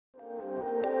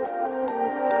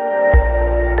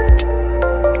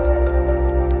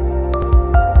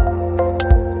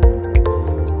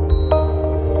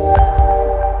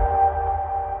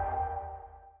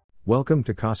Welcome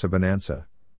to Casa Bonança.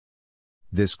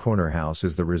 This corner house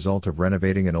is the result of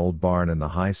renovating an old barn, and the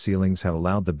high ceilings have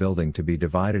allowed the building to be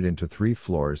divided into 3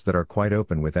 floors that are quite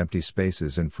open with empty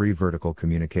spaces and free vertical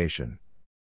communication.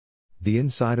 The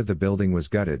inside of the building was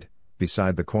gutted,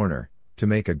 beside the corner, to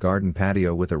make a garden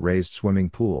patio with a raised swimming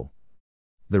pool.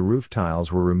 The roof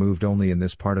tiles were removed only in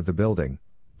this part of the building,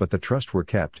 but the truss were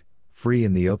kept, free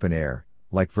in the open air,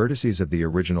 like vertices of the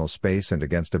original space and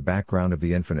against a background of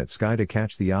the infinite sky to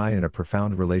catch the eye in a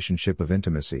profound relationship of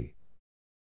intimacy.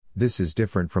 This is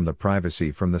different from the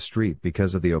privacy from the street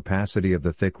because of the opacity of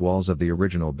the thick walls of the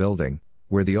original building,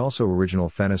 where the also original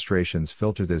fenestrations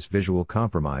filter this visual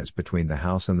compromise between the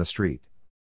house and the street.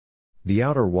 The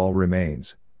outer wall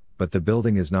remains, but the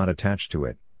building is not attached to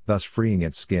it, thus freeing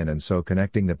its skin and so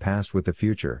connecting the past with the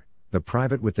future, the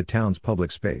private with the town's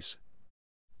public space.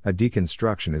 A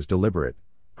deconstruction is deliberate,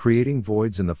 creating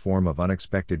voids in the form of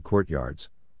unexpected courtyards,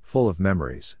 full of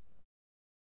memories.